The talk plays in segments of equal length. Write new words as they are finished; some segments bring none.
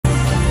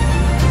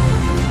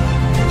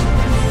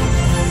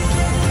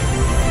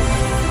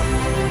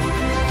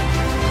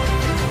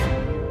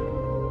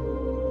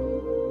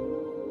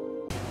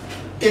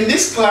In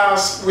this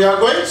class, we are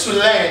going to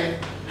learn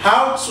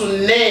how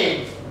to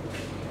name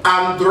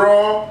and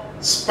draw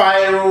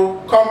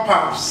Spiro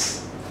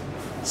compounds.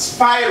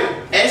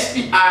 Spiro,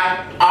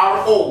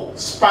 S-P-I-R-O,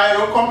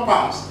 Spiro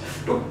compounds.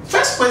 The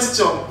first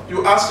question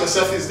you ask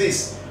yourself is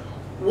this: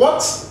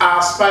 what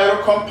are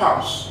Spiro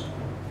compounds?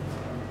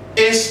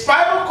 A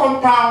Spiro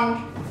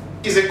compound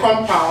is a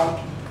compound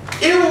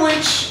in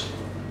which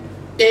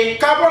a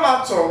carbon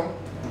atom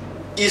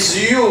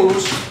is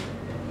used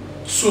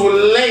to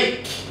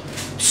link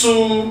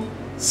two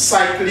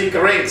cyclic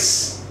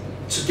rings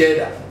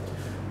together.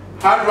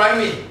 How do I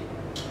mean?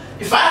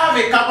 If I have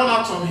a carbon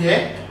atom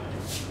here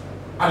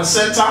at the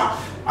center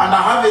and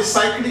I have a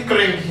cyclic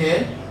ring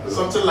here,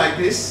 something like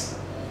this.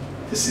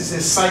 This is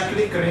a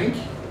cyclic ring.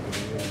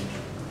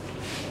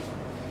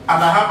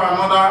 And I have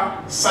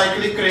another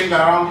cyclic ring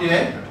around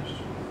here.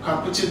 You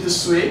can put it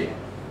this way.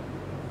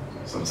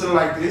 Something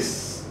like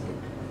this.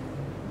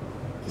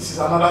 This is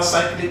another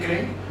cyclic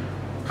ring.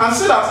 You can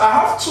see that I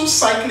have two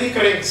cyclic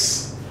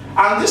rings.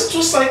 And these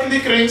two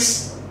cyclic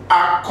rings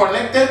are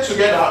connected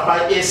together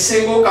by a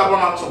single carbon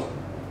atom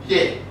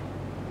here.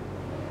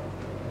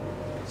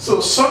 So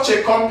such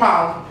a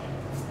compound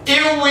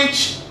in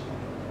which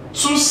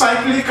two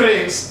cyclic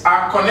rings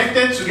are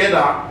connected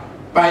together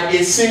by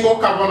a single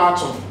carbon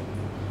atom,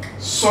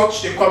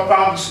 such a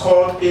compound is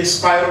called a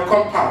Spiro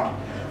compound.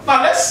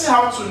 Now let's see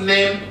how to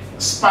name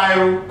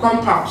Spiro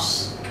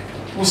compounds.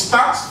 We'll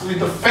start with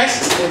the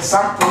first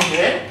example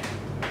here.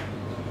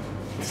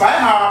 If I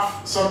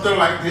have something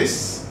like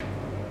this,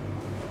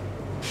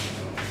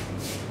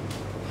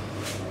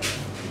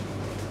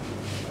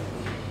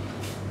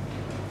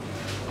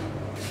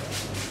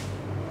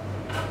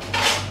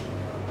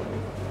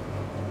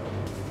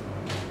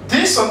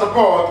 this on the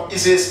board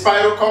is a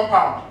Spiro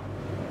compound.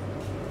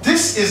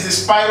 This is the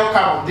Spiro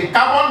carbon. The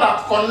carbon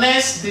that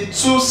connects the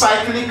two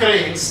cyclic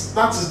rings,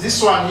 that is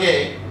this one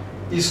here,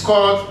 is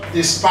called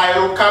the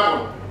Spiro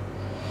carbon.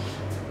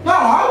 Now,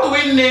 how do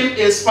we name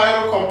a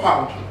Spiro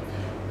compound?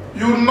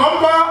 You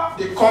number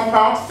the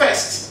compound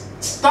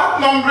first.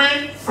 Start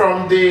numbering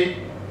from the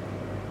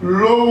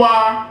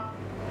lower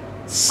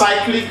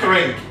cyclic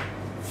ring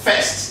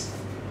first.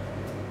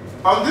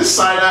 On this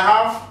side, I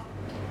have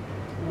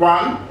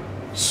 1,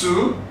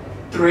 2,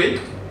 3,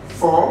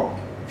 4,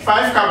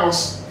 5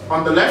 carbons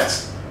on the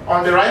left.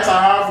 On the right,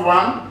 I have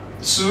 1,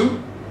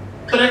 2,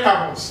 3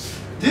 carbons.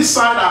 This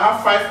side, I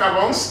have 5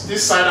 carbons.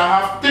 This side, I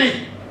have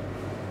 3.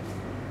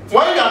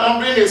 When you are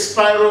numbering a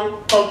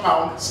Spiro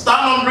compound,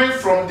 start numbering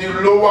from the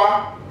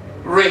lower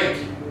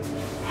ring.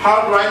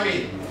 How do I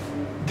mean?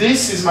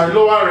 This is my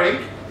lower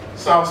ring,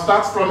 so I'll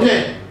start from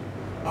here.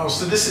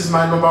 So this is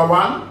my number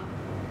 1.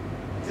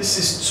 This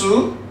is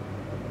 2.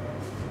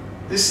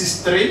 This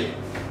is 3.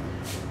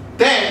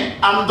 Then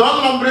I'm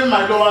done numbering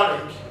my lower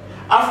ring.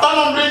 After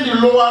numbering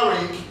the lower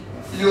ring,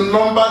 you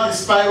number the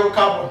Spiro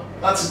carbon.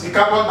 That is the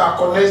carbon that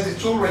connects the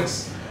two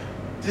rings.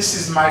 This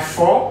is my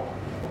 4,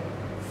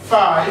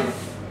 5,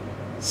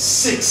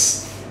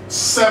 6,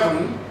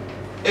 7,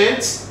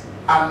 8,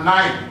 and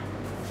 9.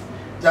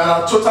 There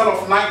are a total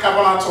of 9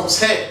 carbon atoms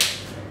here.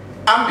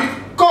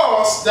 And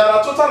because there are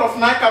a total of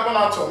 9 carbon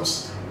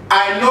atoms,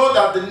 I know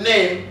that the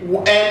name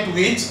will end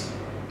with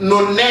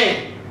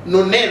nonane.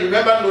 Nonane,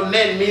 remember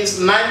nonane means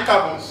 9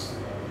 carbons.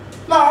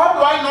 Now how do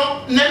I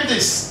not name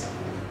this?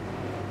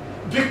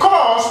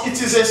 Because it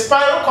is a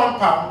Spiro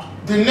compound,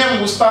 the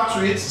name will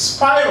start with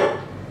Spiro.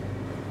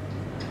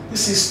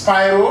 This is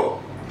Spiro.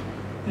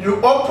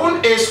 You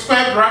open a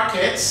square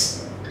bracket.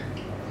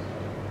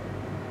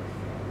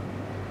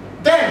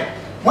 Then,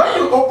 when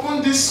you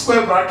open this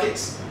square bracket,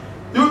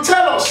 you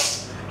tell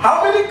us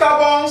how many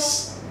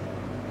carbons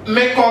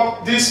make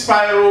up this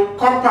Spiro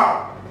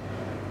compound.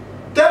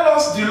 Tell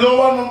us the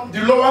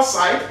lower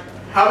side,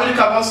 how many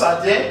carbons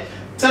are there.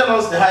 Tell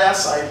us the higher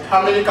side,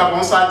 how many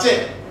carbons are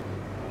there.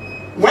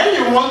 When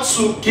you want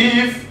to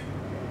give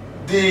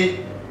the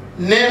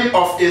name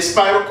of a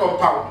Spiro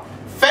compound,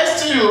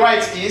 first thing you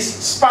write is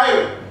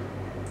Spiro.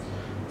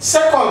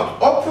 Second,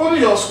 open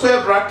your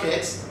square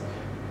bracket.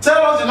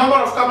 Tell us the number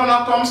of carbon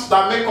atoms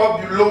that make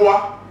up the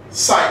lower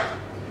side.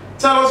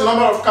 Tell us the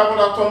number of carbon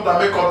atoms that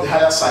make up the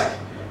higher side.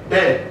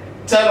 Then,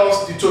 tell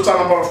us the total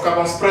number of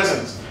carbons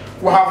present.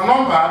 We have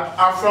numbered,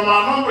 and from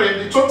our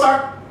numbering, the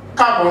total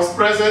carbons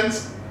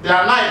present, there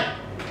are 9.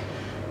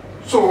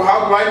 So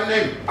how do I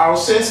name? I'll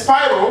say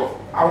Spiro.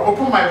 I'll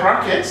open my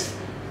bracket.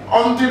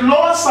 On the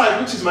lower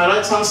side, which is my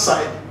right hand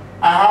side,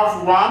 I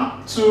have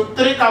 1, 2,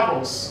 3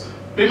 carbons.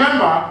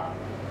 Remember,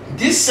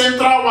 this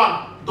central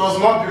one does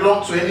not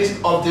belong to any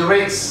of the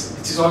rings.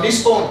 It is on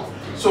its own.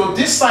 So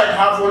this side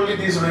have only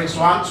these rings,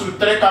 1, 2,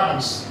 3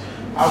 carbons.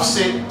 I'll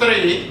say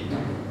 3.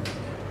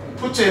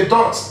 Put a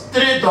dot,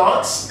 3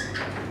 dots.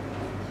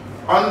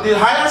 On the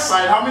higher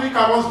side, how many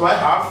carbons do I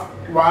have?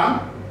 1,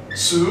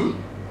 2,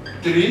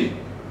 3,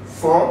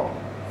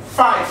 4,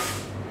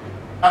 5.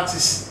 That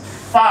is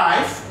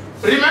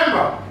 5.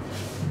 Remember,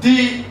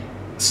 the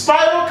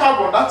Spiro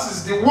carbon, that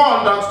is the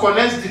one that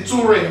connects the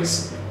two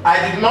rings,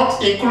 I did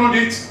not include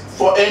it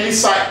for any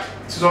side.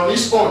 It is on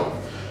its own.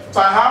 So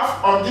I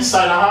have on this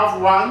side, I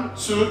have 1,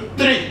 2,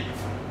 3.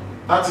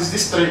 That is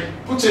this 3.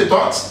 Put a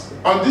dot.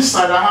 On this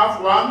side, I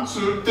have 1,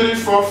 2, 3,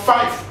 4,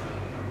 5.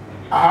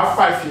 I have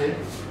 5 here.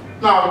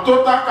 Now,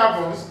 total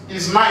carbons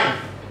is 9,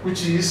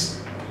 which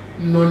is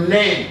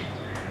nonane.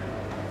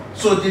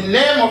 So the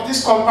name of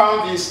this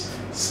compound is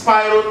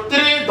Spiro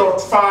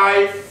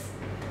 3.5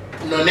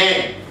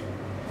 nonane.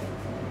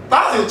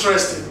 That's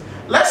interesting.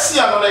 Let's see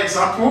another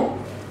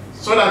example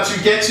so that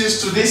you get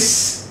used to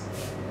this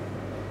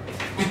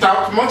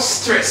without much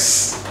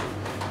stress.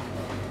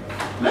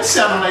 Let's see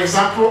another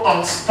example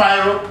on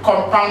Spiro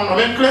compound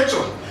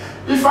nomenclature.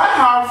 If I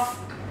have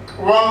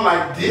one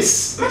like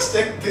this, let's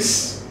take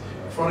this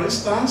for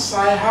instance.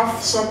 I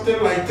have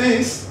something like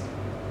this.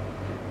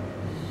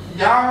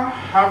 Yeah,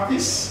 have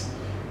this.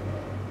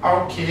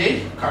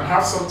 Okay, can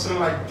have something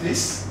like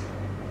this.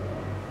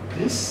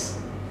 This.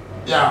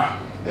 Yeah,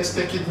 let's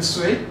take it this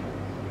way.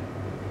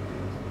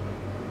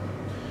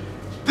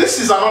 This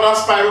is another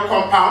Spiro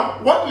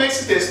compound. What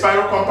makes it a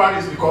Spiro compound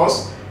is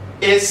because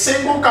a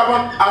single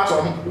carbon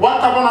atom, one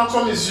carbon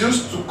atom is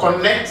used to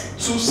connect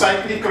two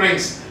cyclic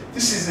rings.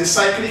 This is a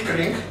cyclic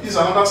ring, this is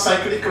another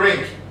cyclic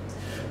ring.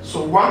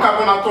 So one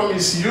carbon atom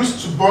is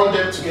used to bond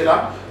them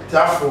together,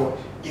 therefore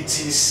it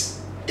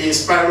is a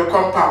Spiro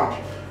compound.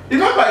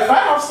 Remember, if I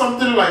have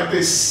something like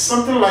this,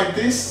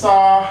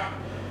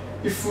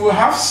 if we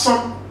have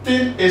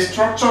something, a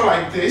structure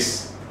like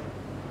this,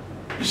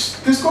 you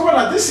discover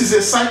that this is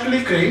a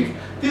cyclic ring,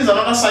 this is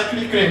another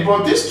cyclic ring,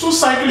 but these two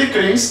cyclic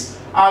rings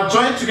are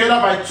joined together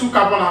by two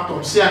carbon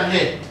atoms here and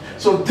here.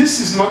 So this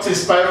is not a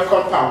Spiro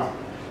compound.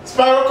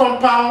 Spiro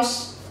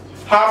compounds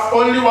have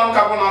only one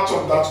carbon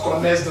atom that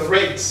connects the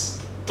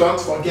rings. Don't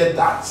forget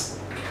that.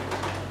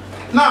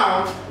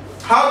 Now,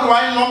 how do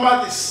I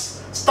number this?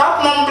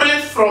 Start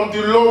numbering from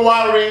the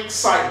lower ring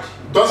side.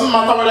 Doesn't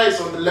matter whether it's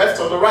on the left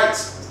or the right.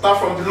 Start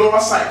from the lower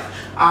side.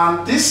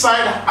 And this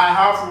side I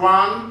have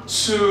 1,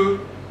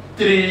 2,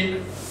 3,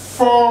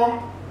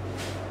 4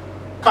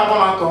 carbon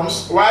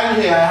atoms, while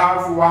here I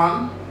have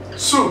 1,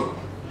 2.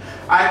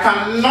 I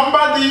can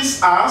number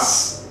these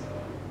as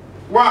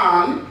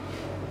 1,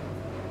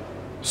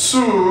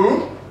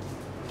 2,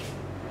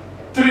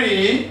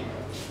 3,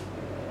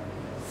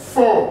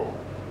 4,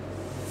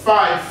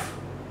 5,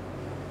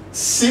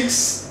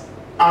 6,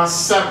 and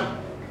 7.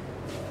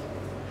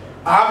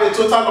 I have a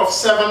total of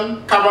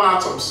 7 carbon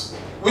atoms,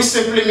 which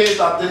simply means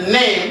that the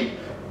name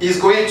is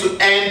going to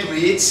end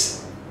with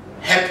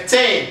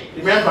heptane.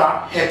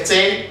 Remember,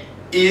 heptane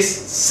is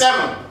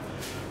 7.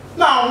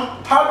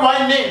 Now, how do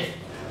I name?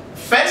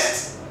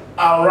 First,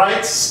 I'll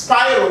write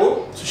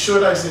Spiro to show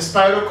that it's a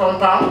Spiro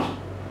compound.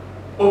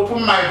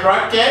 Open my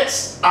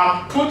brackets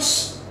and put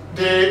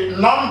the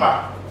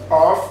number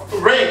of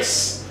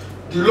rings.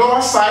 The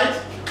lower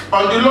side.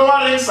 On the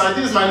lower ring side,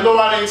 this is my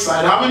lower ring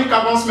side. How many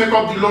carbons make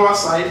up the lower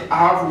side? I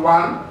have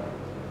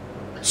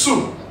 1,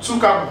 2. 2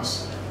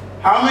 carbons.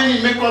 How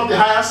many make up the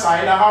higher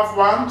side? I have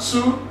 1,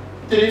 2,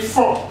 3,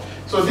 4.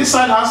 So this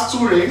side has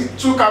 2 rings,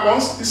 2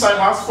 carbons, this side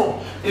has 4.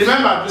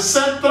 Remember, the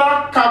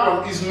central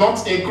carbon is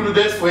not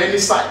included for any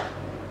side.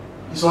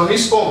 It's on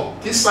its own.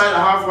 This side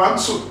I have 1,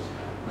 2,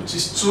 which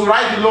is to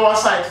write the lower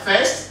side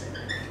first,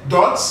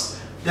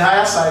 dots, the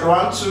higher side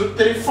 1, 2,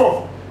 3,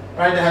 4.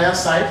 Write the higher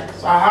side.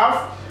 So I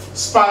have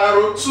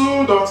Spiro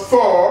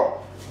 2.4,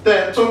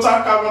 then total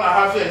carbon I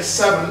have here is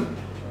 7,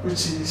 which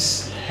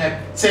is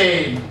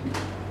heptane.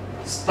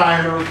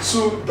 Spiro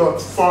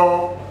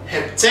 2.4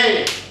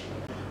 heptane.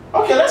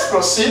 Okay, let's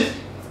proceed.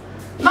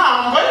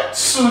 Now I'm going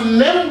to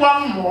name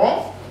one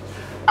more,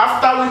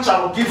 after which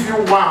I will give you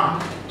one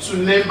to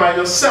name by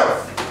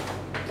yourself.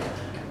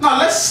 Now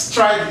let's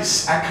try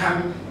this. I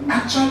can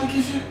actually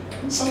give you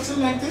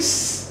something like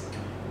this.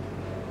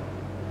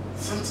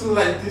 Something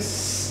like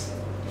this.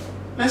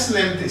 Let's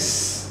name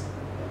this.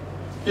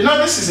 You know,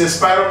 this is a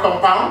Spiro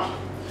compound.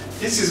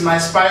 This is my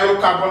Spiro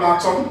carbon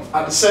atom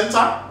at the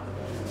center.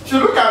 If you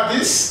look at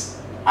this,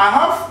 I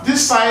have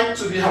this side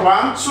to be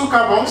 1, 2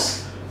 carbons.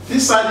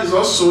 This side is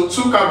also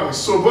 2 carbons.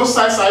 So both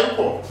sides are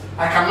equal.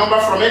 I can number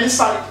from any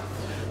side.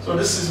 So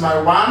this is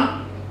my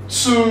 1,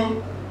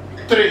 2,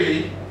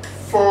 3,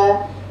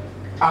 4,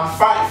 and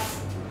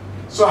 5.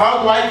 So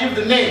how do I give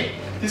the name?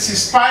 This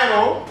is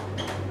Spiro,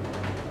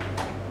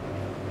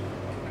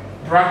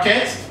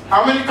 bracket.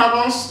 How many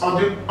carbons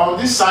on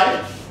this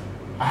side?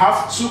 I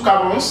have 2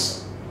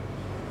 carbons.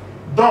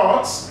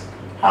 Dot.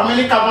 How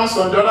many carbons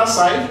on the other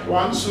side?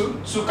 1,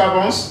 2, 2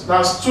 carbons.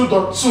 That's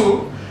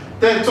 2.2.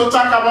 Then total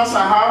carbons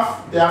I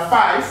have, there are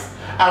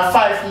 5. And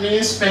 5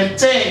 means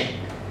pentane.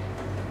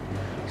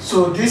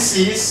 So this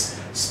is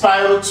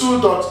Spiro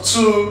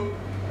 2.2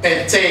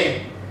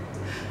 pentane.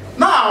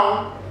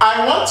 Now,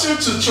 I want you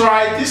to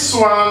try this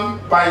one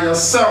by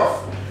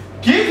yourself.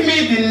 Give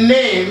me the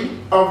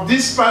name of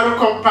this Spiro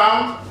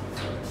compound.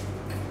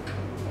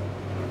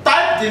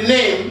 Type the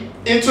name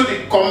into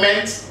the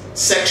comment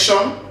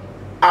section.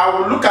 I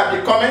will look at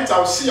the comments, I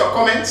will see your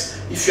comments.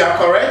 If you are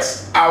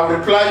correct, I will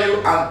reply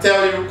you and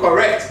tell you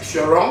correct. If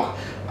you're wrong,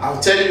 I'll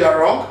tell you are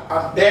wrong,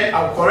 and then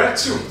I'll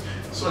correct you.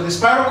 So the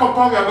spiral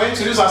compound we are going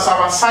to use as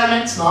our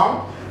assignment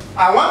now.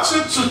 I want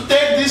you to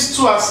take these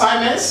two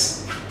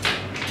assignments.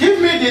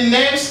 Give me the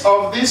names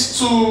of these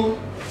two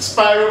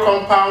spiral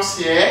compounds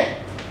here.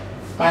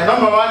 My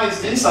number 1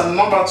 is this and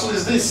number 2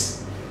 is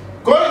this.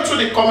 Go into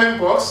the comment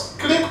box,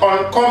 click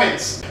on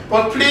comments.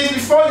 But please,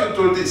 before you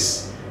do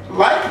this,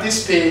 like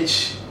this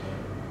page,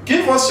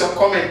 give us your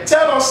comment.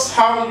 Tell us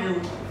how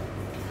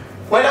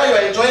whether you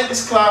are enjoying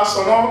this class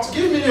or not.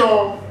 Give me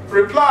your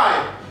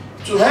reply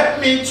to help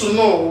me to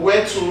know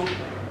where to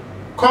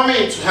come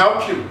in to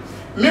help you.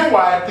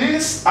 Meanwhile,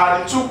 these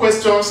are the 2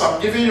 questions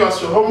I'm giving you as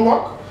your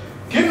homework.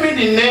 Give me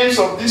the names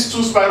of these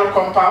 2 spiral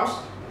compounds.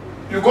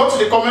 You go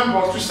to the comment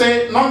box, you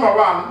say number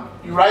 1,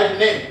 you write the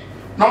name.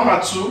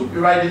 Number 2, you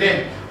write the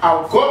name.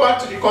 I'll go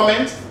back to the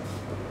comment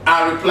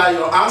and reply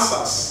your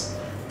answers.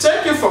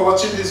 Thank you for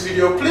watching this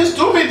video. Please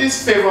do me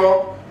this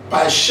favor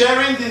by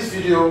sharing this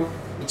video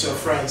with your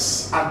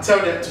friends and tell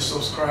them to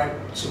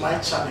subscribe to my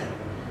channel.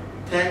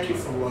 Thank you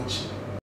for watching.